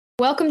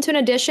Welcome to an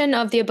edition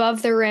of the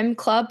Above the Rim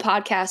Club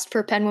podcast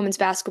for Penn Women's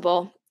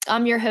Basketball.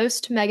 I'm your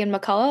host, Meghan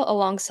McCullough,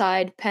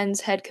 alongside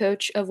Penn's head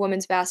coach of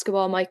women's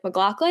basketball, Mike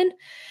McLaughlin.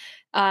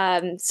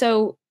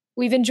 So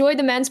we've enjoyed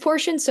the men's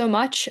portion so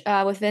much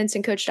with Vince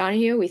and Coach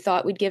Donahue. We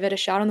thought we'd give it a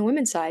shot on the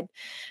women's side.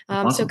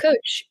 Awesome. So,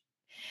 Coach,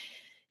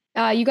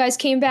 you guys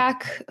came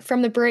back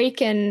from the break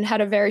and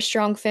had a very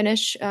strong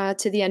finish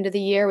to the end of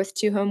the year with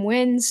 2 home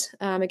wins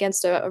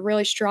against a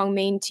really strong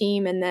Maine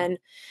team, and then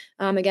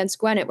against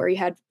Gwynedd, where you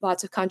had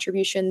lots of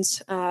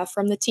contributions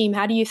from the team.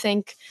 How do you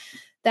think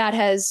that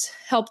has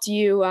helped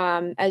you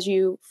as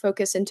you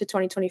focus into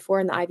 2024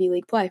 in the Ivy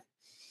League play?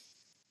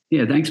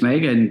 Yeah, thanks,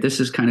 Meg. And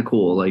this is kind of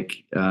cool,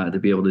 to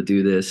be able to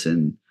do this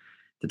and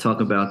to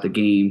talk about the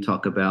game,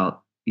 talk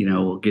about,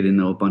 get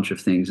into a bunch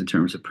of things in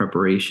terms of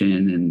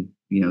preparation and,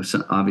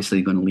 so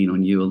obviously going to lean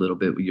on you a little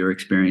bit with your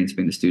experience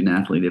being a student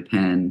athlete at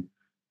Penn,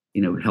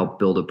 help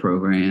build a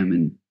program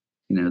and,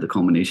 the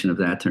culmination of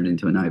that turned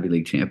into an Ivy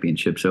League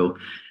championship. So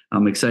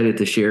I'm excited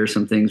to share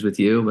some things with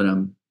you, but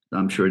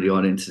I'm sure the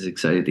audience is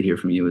excited to hear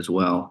from you as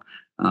well.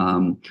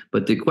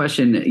 But the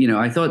question,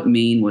 I thought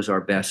Maine was our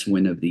best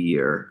win of the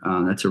year.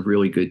 That's a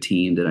really good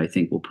team that I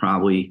think will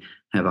probably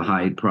have a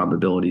high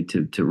probability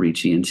to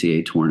reach the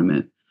NCAA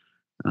tournament.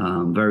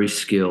 Very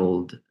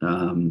skilled,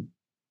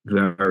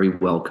 very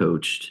well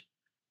coached,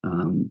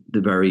 the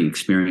very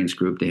experienced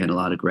group. They had a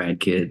lot of grad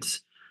kids.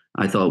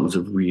 I thought it was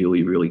a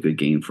really, really good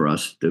game for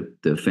us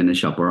to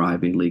finish up our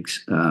Ivy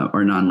Leagues,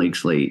 our non-league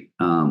slate.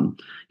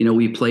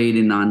 We played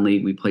in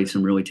non-league. We played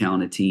some really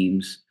talented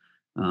teams.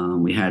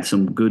 We had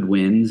some good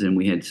wins, and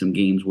we had some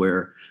games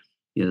where,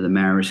 the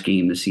Marist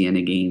game, the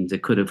Siena games,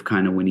 it could have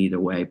kind of went either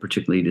way,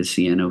 particularly the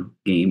Siena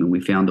game, and we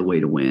found a way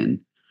to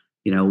win.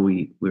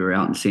 We were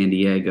out in San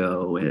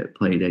Diego,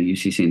 played at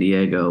UC San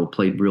Diego,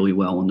 played really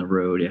well on the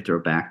road after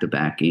a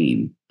back-to-back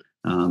game.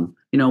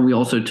 We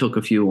also took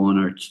a few on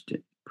our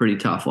pretty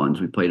tough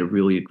ones. We played a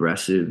really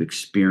aggressive,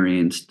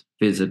 experienced,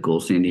 physical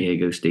San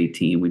Diego State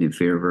team. We didn't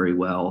fare very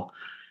well.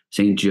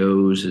 St.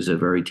 Joe's is a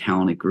very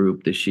talented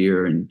group this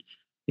year and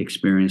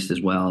experienced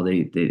as well.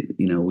 They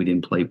we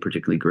didn't play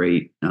particularly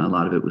great. A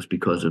lot of it was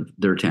because of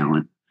their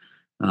talent.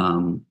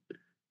 And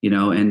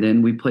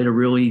then we played a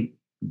really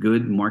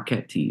good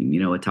Marquette team,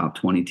 a top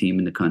 20 team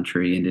in the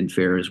country, and didn't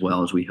fare as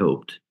well as we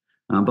hoped.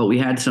 But we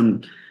had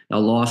a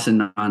loss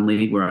in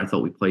non-league where I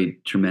thought we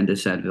played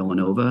tremendous at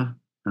Villanova.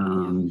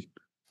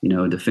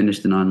 To finish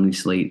the non-league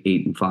slate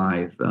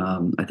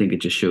 8-5, I think it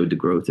just showed the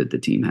growth that the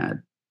team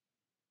had.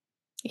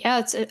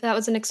 Yeah, that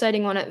was an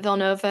exciting one at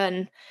Villanova,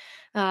 and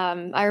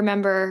I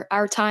remember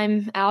our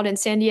time out in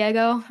San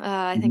Diego.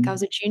 I think I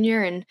was a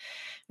junior, and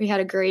we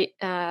had a great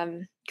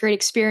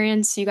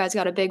experience. You guys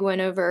got a big win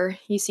over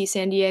UC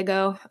San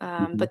Diego,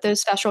 but those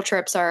special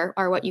trips are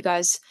what you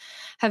guys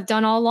have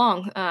done all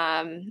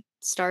along,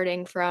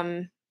 starting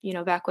from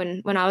back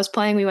when I was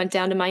playing. We went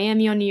down to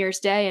Miami on New Year's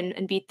Day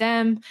and beat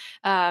them,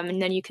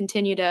 and then you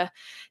continue to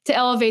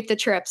elevate the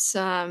trips,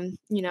 to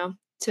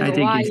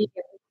Hawaii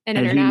and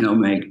international.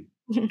 Meg,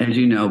 as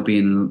you know,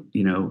 being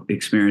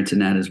experienced in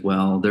that as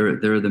well,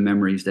 they're the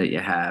memories that you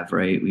have,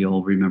 right? We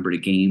all remember the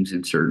games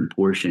in certain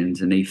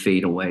portions, and they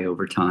fade away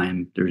over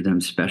time. There's them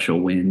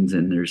special wins,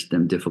 and there's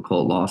them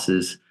difficult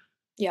losses.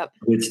 Yep,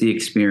 it's the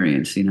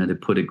experience, to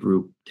put a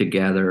group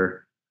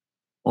together,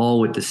 all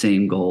with the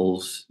same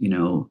goals,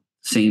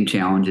 same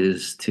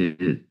challenges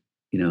to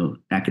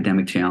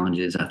academic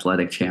challenges,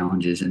 athletic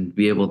challenges, and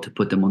be able to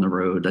put them on the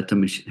road, let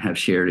them have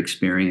shared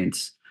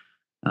experience.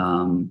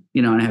 And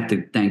I have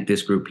to thank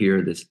this group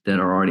here, that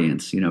our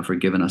audience, for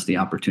giving us the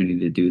opportunity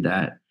to do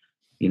that,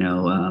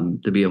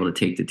 to be able to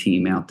take the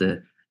team out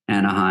to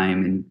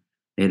Anaheim, and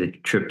they had a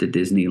trip to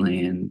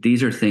Disneyland.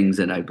 These are things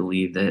that I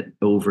believe that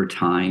over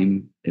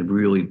time, it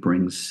really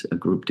brings a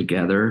group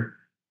together,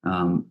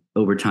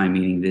 over time,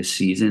 meaning this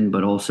season,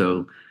 but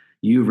also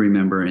you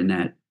remember in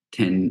that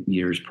 10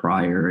 years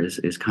prior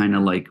is kind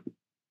of like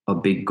a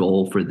big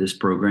goal for this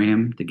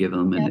program, to give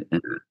them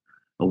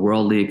a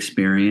worldly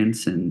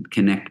experience and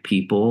connect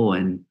people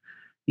and,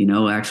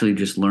 actually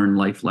just learn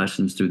life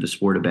lessons through the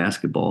sport of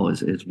basketball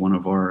is one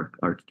of our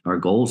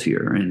goals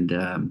here.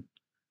 And,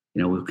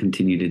 we'll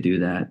continue to do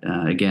that.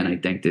 Again, I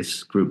thank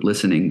this group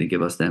listening to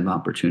give us them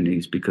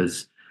opportunities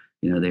because,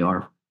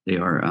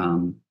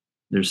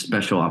 there's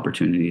special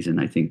opportunities, and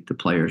I think the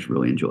players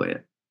really enjoy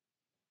it.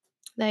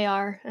 They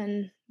are,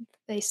 and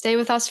they stay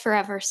with us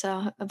forever.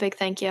 So a big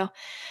thank you.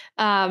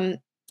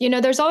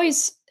 There's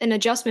always an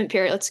adjustment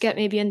period. Let's get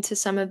maybe into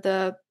some of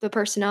the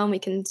personnel, and we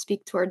can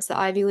speak towards the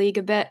Ivy League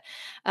a bit.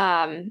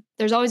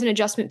 There's always an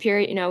adjustment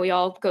period. We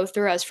all go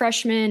through as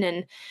freshmen,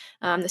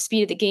 and the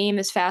speed of the game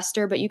is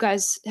faster. But you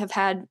guys have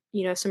had,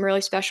 some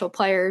really special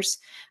players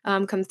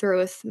come through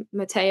with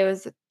Mateo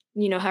with,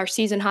 her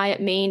season high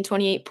at Maine,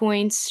 28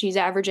 points. She's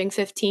averaging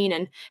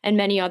 15, and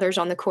many others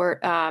on the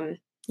court.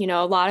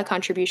 A lot of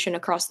contribution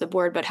across the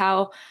board. But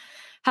how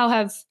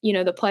have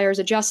the players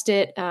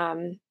adjusted?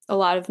 A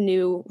lot of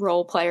new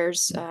role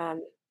players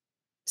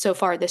so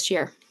far this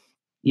year.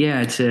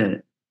 Yeah,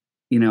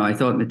 I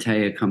thought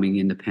Matea coming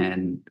into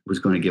Penn was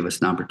going to give us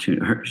an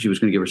opportunity. She was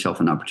going to give herself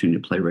an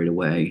opportunity to play right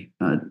away.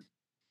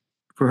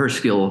 For her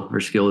skill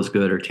is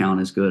good, her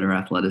talent is good, her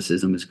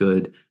athleticism is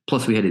good.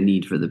 Plus, we had a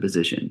need for the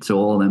position, so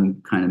all of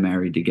them kind of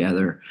married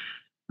together.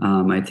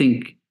 I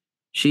think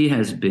she's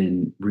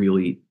a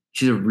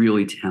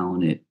really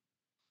talented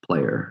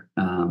player.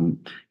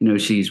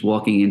 She's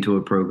walking into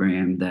a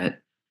program that,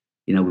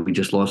 we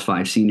just lost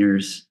 5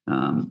 seniors.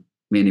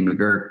 Mandy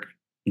McGurk,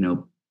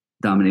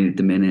 dominated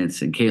the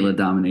minutes, and Kayla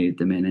dominated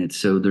the minutes.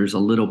 So there's a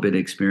little bit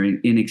of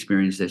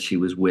inexperience that she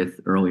was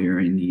with earlier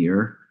in the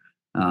year.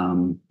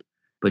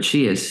 But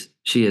she has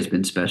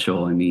been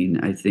special. I mean,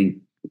 I think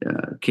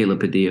Kayla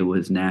Padilla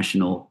was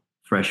National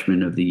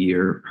Freshman of the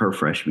Year her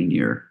freshman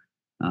year.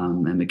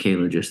 And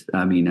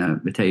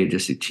Matea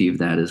just achieved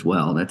that as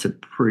well. That's a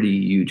pretty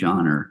huge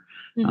honor.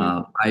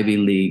 Ivy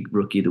League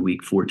Rookie of the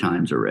Week 4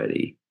 times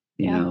already.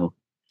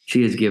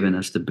 She has given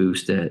us the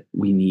boost that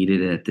we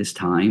needed at this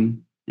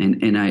time.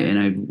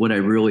 And what I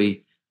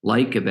really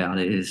like about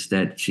it is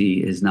that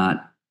she's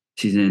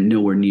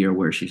nowhere near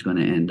where she's going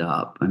to end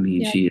up. I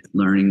mean, she is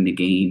learning the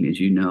game, as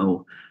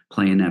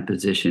playing that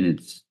position.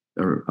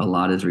 A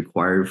lot is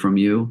required from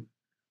you.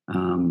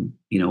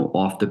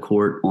 Off the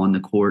court, on the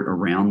court,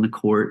 around the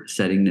court,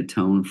 setting the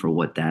tone for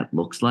what that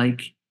looks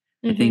like.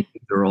 I think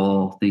they're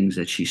all things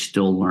that she's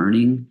still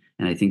learning,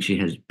 and I think she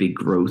has big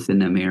growth in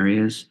them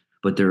areas.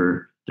 But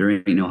there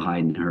ain't no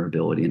hiding her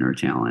ability and her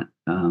talent.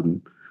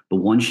 But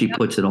once she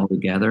puts it all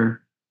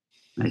together,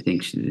 I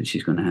think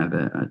she's going to have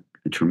a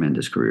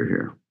tremendous career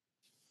here.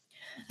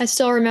 I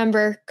still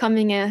remember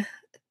coming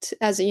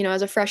as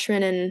a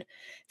freshman and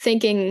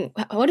thinking,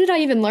 what did I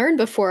even learn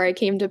before I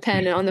came to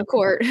Penn on the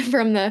court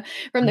from the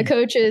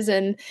coaches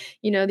and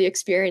the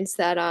experience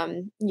that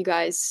you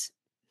guys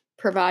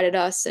provided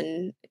us,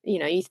 and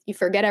you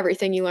forget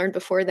everything you learned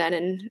before then.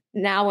 And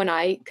now when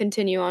I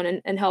continue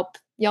on and help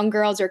young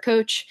girls or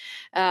coach,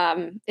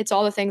 it's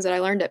all the things that I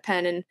learned at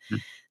Penn, and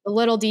the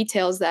little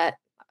details that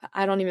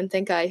I don't even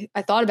think I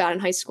thought about in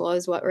high school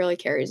is what really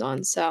carries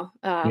on. So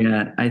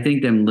I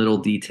think them little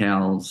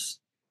details,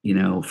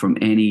 from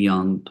any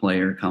young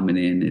player coming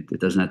in, it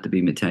doesn't have to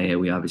be Matea.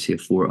 We obviously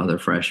have 4 other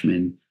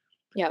freshmen.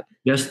 Yep.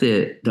 Just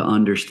the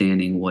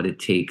understanding what it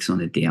takes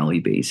on a daily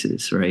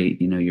basis, right?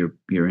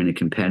 You're in a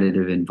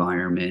competitive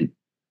environment.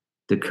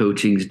 The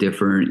coaching's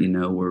different.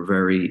 We're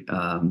very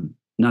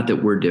not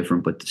that we're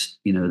different, but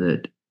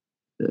that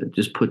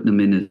just putting them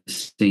in the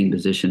same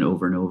position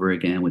over and over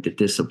again with the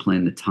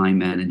discipline, the time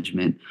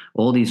management.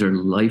 All these are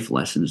life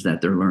lessons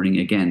that they're learning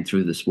again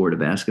through the sport of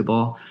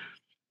basketball.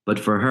 But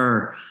for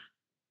her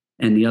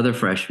and the other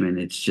freshmen,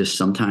 it's just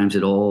sometimes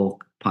it all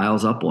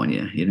piles up on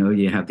you.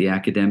 You have the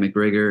academic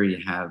rigor,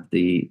 you have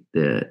the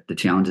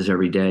challenges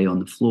every day on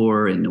the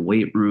floor, in the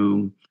weight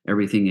room,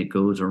 everything that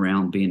goes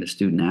around being a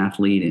student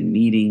athlete, and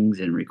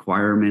meetings and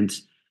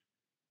requirements.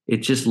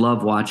 It's just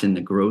love watching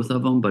the growth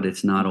of them, but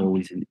it's not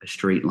always a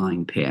straight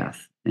line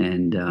path.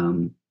 And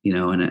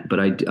but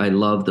I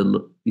love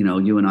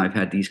you and I've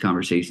had these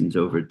conversations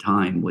over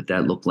time, what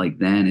that looked like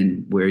then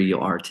and where you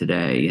are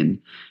today. And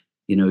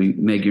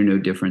Meg, you're no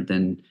different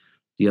than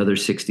the other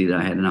 60 that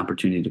I had an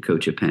opportunity to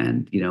coach at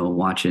Penn,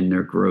 watching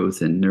their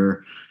growth and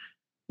their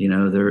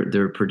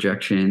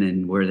projection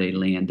and where they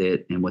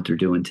landed and what they're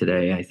doing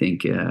today. I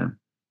think,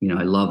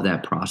 I love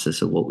that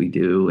process of what we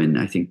do. And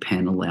I think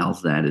Penn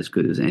allows that as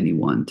good as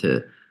anyone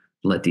to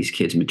let these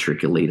kids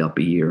matriculate up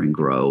a year and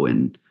grow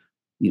and,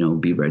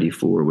 be ready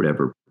for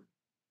whatever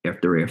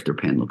after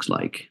Penn looks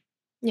like.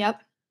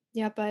 Yep.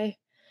 I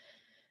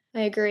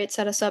agree. It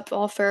set us up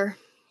all for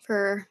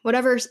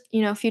whatever,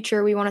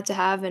 future we wanted to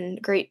have,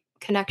 and great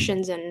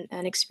connections and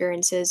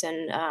experiences.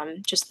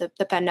 And just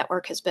the Penn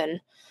network has been,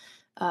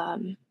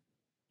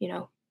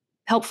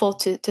 helpful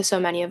to so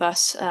many of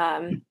us.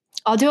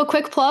 I'll do a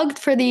quick plug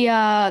for the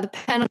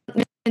Penn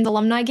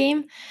alumni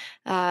game.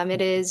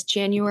 It is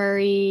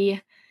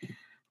January.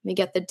 Let me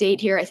get the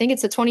date here. I think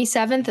it's the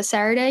 27th, a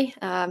Saturday.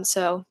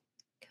 So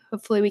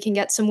hopefully we can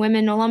get some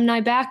women alumni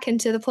back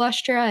into the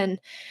palestra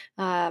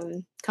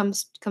and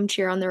come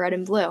cheer on the red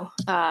and blue.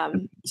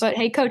 But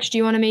hey, Coach, do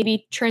you want to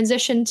maybe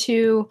transition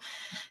to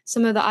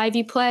some of the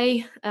Ivy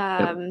play?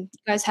 You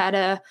guys had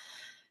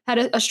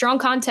a strong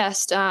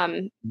contest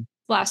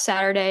last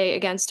Saturday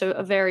against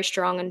a very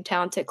strong and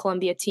talented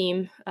Columbia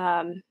team.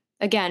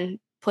 Again,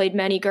 played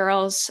many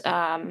girls.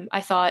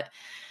 I thought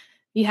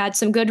you had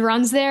some good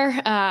runs there.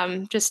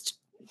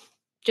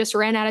 Just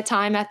ran out of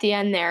time at the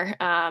end there.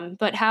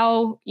 But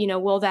how,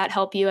 will that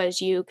help you as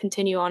you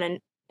continue on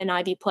in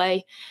Ivy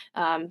play,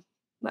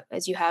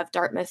 as you have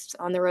Dartmouth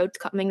on the road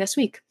coming this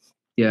week?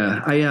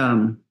 Yeah, I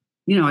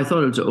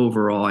thought it was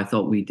overall, I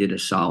thought we did a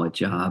solid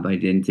job. I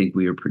didn't think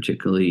we were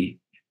particularly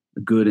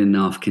good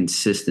enough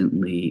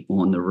consistently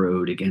on the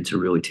road against a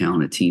really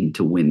talented team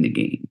to win the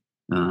game.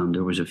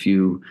 There was a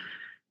few,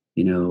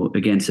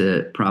 against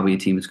probably a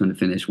team that's going to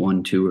finish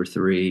 1, 2, or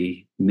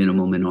 3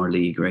 minimum in our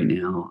league right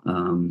now.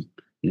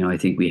 I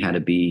think we had to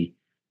be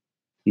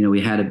a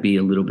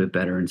little bit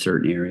better in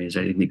certain areas.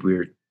 I didn't think we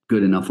were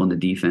good enough on the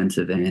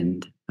defensive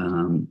end.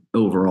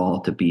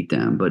 overall to beat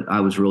them. But I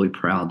was really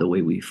proud the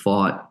way we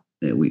fought.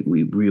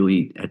 We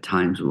really at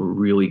times were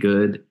really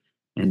good.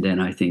 And then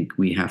I think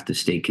we have to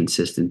stay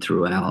consistent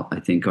throughout. I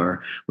think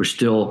we're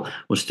still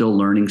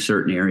learning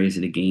certain areas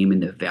of the game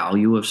and the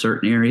value of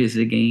certain areas of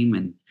the game.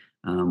 And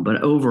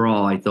but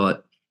overall, I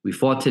thought we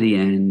fought to the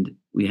end.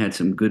 We had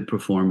some good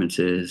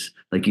performances.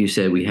 Like you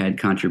said, we had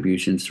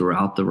contributions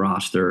throughout the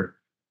roster.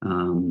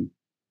 And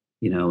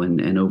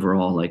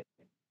overall, like,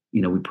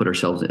 we put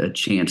ourselves a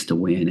chance to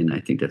win. And I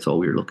think that's all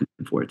we were looking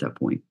for at that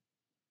point.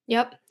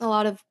 Yep, a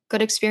lot of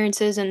good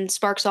experiences and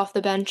sparks off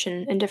the bench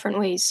in different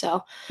ways.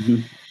 So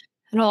Mhm.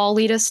 it'll all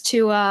lead us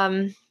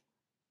to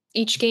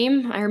each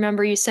game. I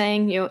remember you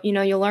saying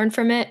you learn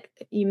from it,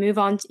 you move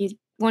on,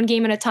 one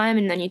game at a time,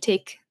 and then you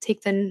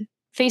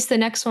face the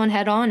next one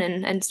head on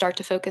and start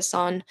to focus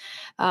on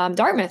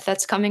Dartmouth.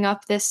 That's coming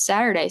up this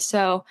Saturday.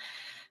 So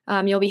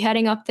you'll be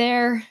heading up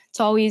there. It's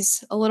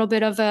always a little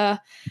bit of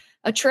a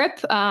trip,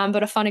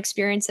 but a fun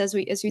experience as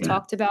we Yeah.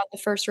 talked about the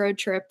first road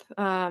trip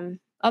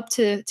up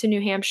to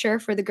New Hampshire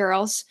for the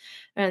girls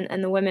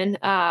and the women.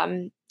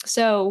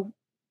 So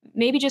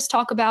maybe just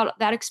talk about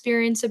that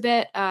experience a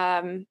bit.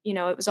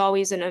 It was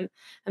always an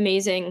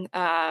amazing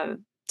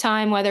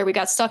time, whether we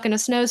got stuck in a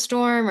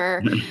snowstorm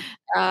or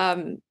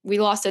we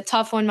lost a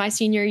tough one my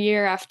senior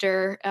year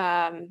after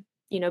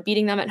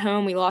beating them at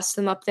home. We lost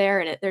them up there,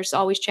 and there's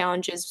always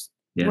challenges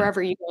Yeah.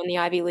 wherever you go in the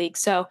Ivy League.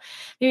 So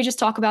maybe just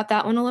talk about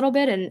that one a little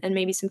bit and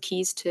maybe some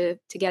keys to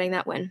getting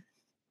that win.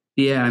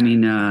 Yeah, I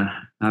mean,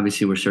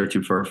 obviously we're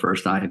searching for our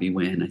first Ivy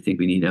win. I think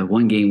we need a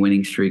one-game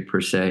winning streak per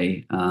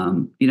se.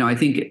 I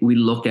think we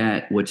look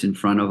at what's in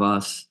front of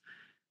us,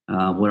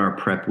 what our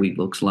prep week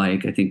looks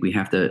like. I think we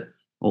have to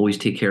always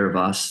take care of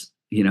us.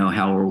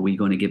 How are we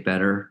going to get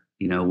better?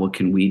 What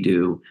can we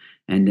do?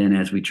 And then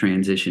as we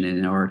transition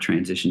in our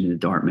transition into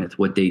Dartmouth,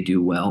 what they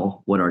do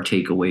well, what our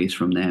takeaways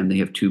from them. They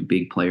have two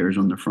big players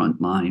on the front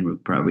line. We're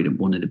probably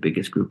one of the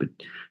biggest group of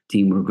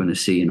team we're going to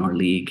see in our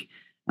league.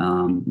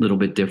 Little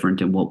bit different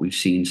than what we've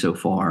seen so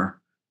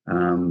far.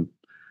 But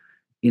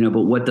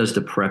what does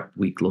the prep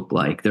week look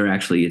like?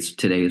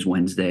 Today is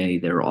Wednesday.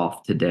 They're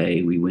off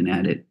today. We went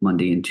at it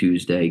Monday and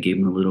Tuesday, gave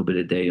them a little bit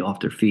of day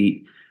off their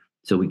feet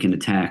so we can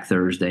attack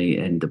Thursday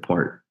and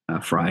depart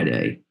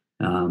Friday.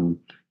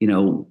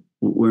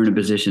 We're in a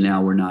position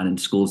now,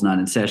 school's not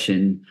in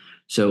session,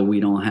 so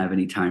we don't have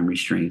any time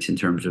restraints in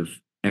terms of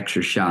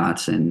extra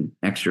shots and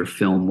extra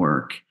film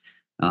work.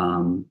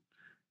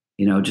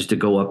 Just to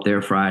go up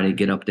there Friday,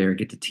 get up there,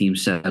 get the team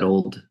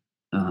settled,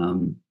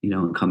 and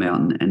come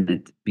out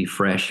and be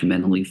fresh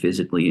mentally,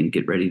 physically, and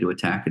get ready to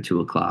attack a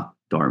 2:00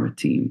 Dartmouth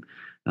team.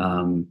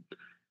 And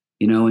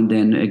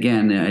then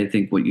again, I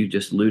think what you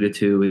just alluded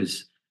to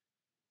is,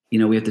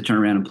 we have to turn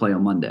around and play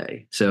on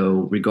Monday.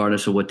 So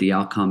regardless of what the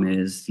outcome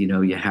is,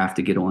 you have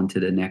to get on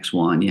to the next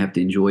one. You have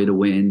to enjoy the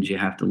wins. You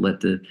have to let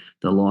the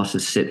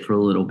losses sit for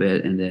a little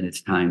bit, and then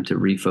it's time to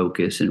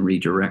refocus and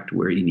redirect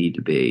where you need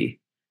to be.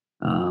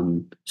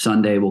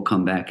 Sunday we'll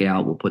come back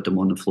out. We'll put them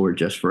on the floor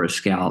just for a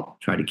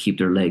scout, try to keep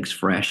their legs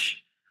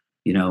fresh,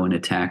 and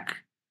attack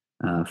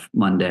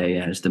Monday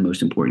as the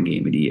most important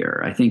game of the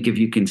year. I think if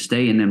you can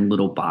stay in them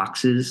little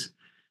boxes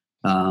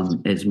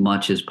as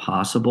much as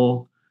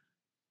possible,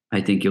 I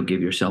think you'll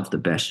give yourself the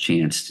best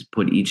chance to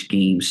put each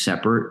game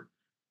separate.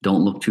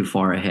 Don't look too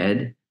far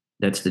ahead.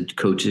 That's the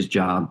coach's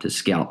job, to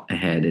scout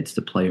ahead. It's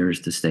the players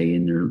to stay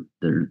in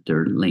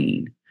their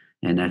lane.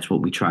 And that's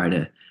what we try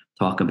to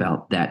talk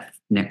about, that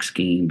next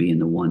game being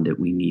the one that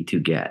we need to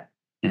get.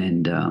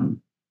 And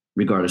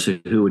regardless of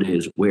who it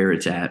is, where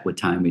it's at, what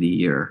time of the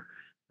year,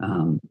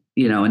 and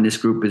this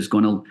group is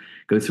going to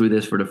go through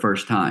this for the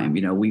first time.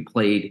 We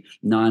played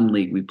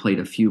non-league. We played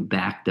a few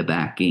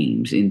back-to-back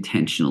games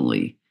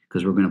intentionally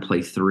because we're going to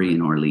play 3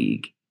 in our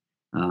league.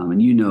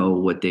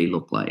 And what they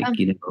look like. I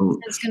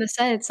was gonna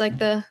say it's like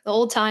the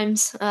old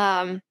times.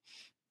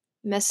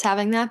 Miss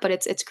having that, but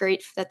it's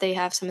great that they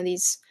have some of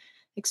these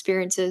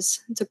experiences.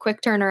 It's a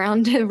quick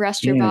turnaround to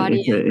rest your Yeah,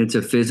 body. it's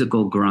a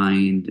physical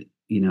grind,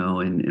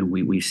 and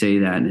we say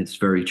that, and it's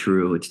very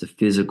true. It's the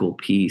physical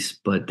piece,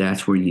 but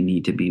that's where you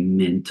need to be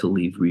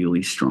mentally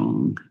really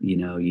strong. You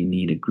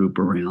need a group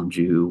around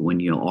you when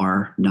you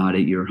are not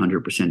at your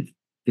 100%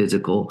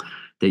 physical,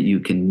 that you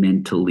can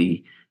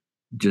mentally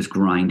just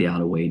grind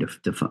out a way to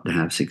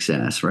have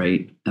success,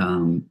 right?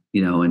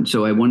 And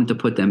so I wanted to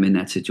put them in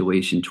that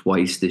situation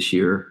twice this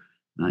year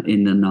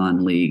in the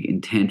non-league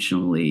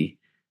intentionally.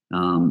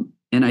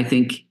 And I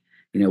think,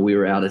 we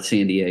were out at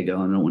San Diego.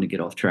 I don't want to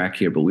get off track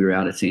here, but we were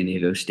out at San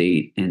Diego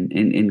State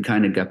and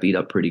kind of got beat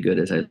up pretty good,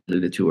 as I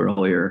alluded to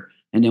earlier.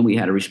 And then we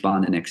had to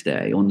respond the next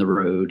day on the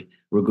road.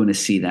 We're going to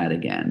see that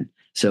again.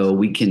 So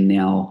we can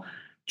now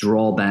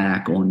draw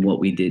back on what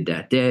we did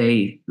that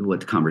day,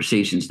 what the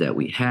conversations that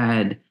we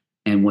had,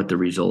 and what the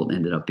result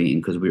ended up being,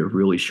 because we were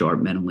really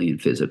sharp mentally and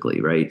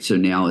physically, right? So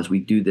now as we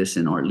do this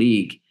in our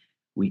league,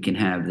 we can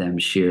have them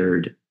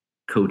shared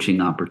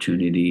coaching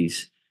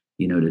opportunities,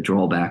 to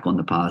draw back on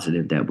the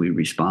positive that we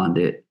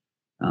responded.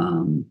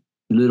 A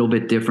little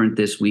bit different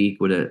this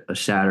week with a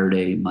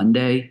Saturday,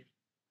 Monday.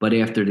 but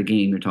after the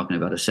game, you're talking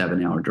about a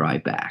 7-hour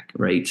drive back,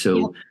 right? Yep.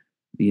 So,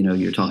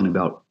 you're talking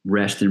about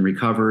rest and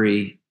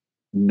recovery,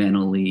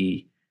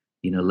 mentally,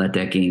 let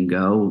that game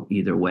go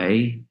either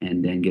way,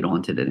 and then get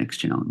on to the next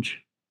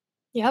challenge.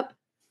 Yep.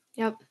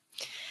 Yep.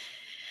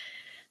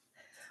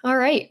 All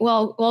right.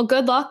 Well,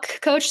 good luck,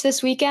 Coach,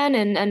 this weekend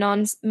and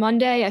on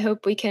Monday. I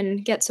hope we can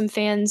get some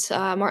fans,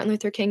 Martin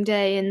Luther King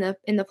Day in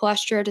the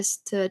Palestra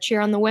to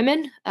cheer on the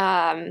women.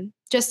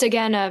 Just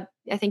again,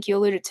 I think you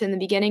alluded to in the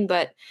beginning,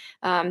 but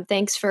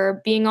thanks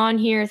for being on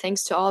here.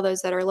 Thanks to all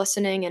those that are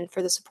listening and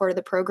for the support of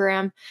the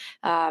program.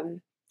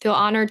 Feel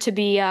honored to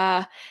be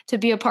a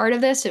part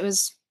of this. It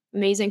was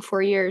amazing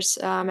 4 years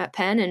at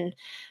Penn, and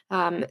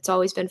it's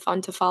always been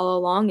fun to follow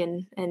along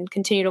and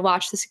continue to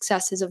watch the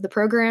successes of the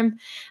program,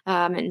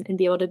 and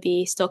be able to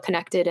be still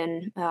connected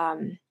and,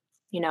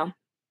 you know,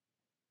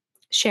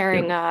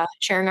 sharing, Yep.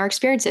 sharing our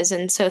experiences.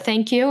 And so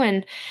thank you.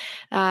 And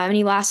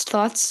any last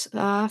thoughts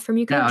from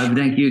you, Yeah, Coach?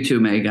 thank you too,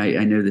 Meg.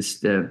 I know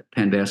this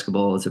Penn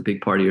basketball is a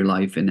big part of your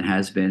life and it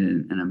has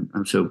been, and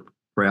I'm so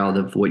proud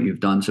of what you've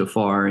done so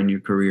far in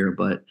your career.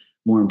 But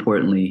more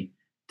importantly,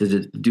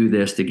 to do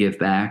this to give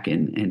back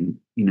and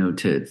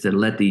to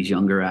let these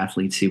younger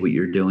athletes see what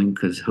you're doing,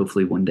 because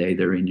hopefully one day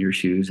they're in your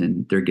shoes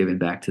and they're giving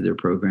back to their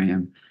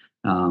program.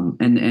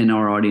 And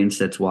our audience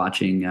that's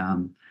watching,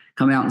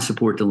 come out and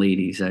support the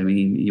ladies. I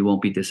mean, you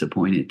won't be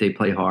disappointed. They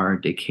play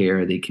hard, they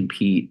care, they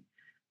compete.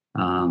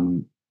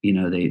 Um,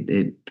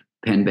 they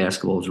Penn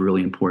basketball is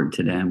really important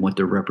to them. What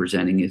they're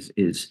representing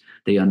is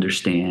they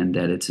understand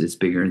that it's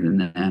bigger than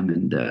them,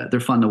 and they're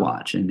fun to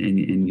watch,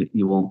 and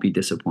you won't be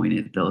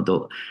disappointed.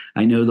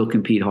 I know they'll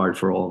compete hard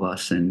for all of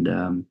us,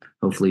 and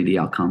hopefully the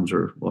outcomes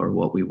are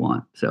what we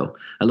want. So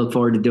I look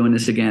forward to doing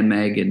this again,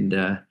 Meg,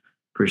 and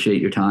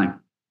appreciate your time.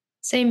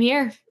 Same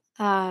here.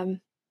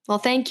 Well,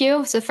 thank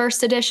you. It's the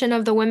first edition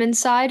of the women's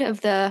side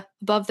of the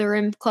Above the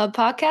Rim Club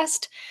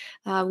podcast.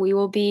 We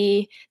will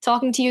be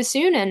talking to you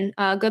soon, and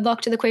good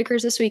luck to the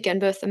Quakers this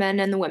weekend, both the men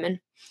and the women.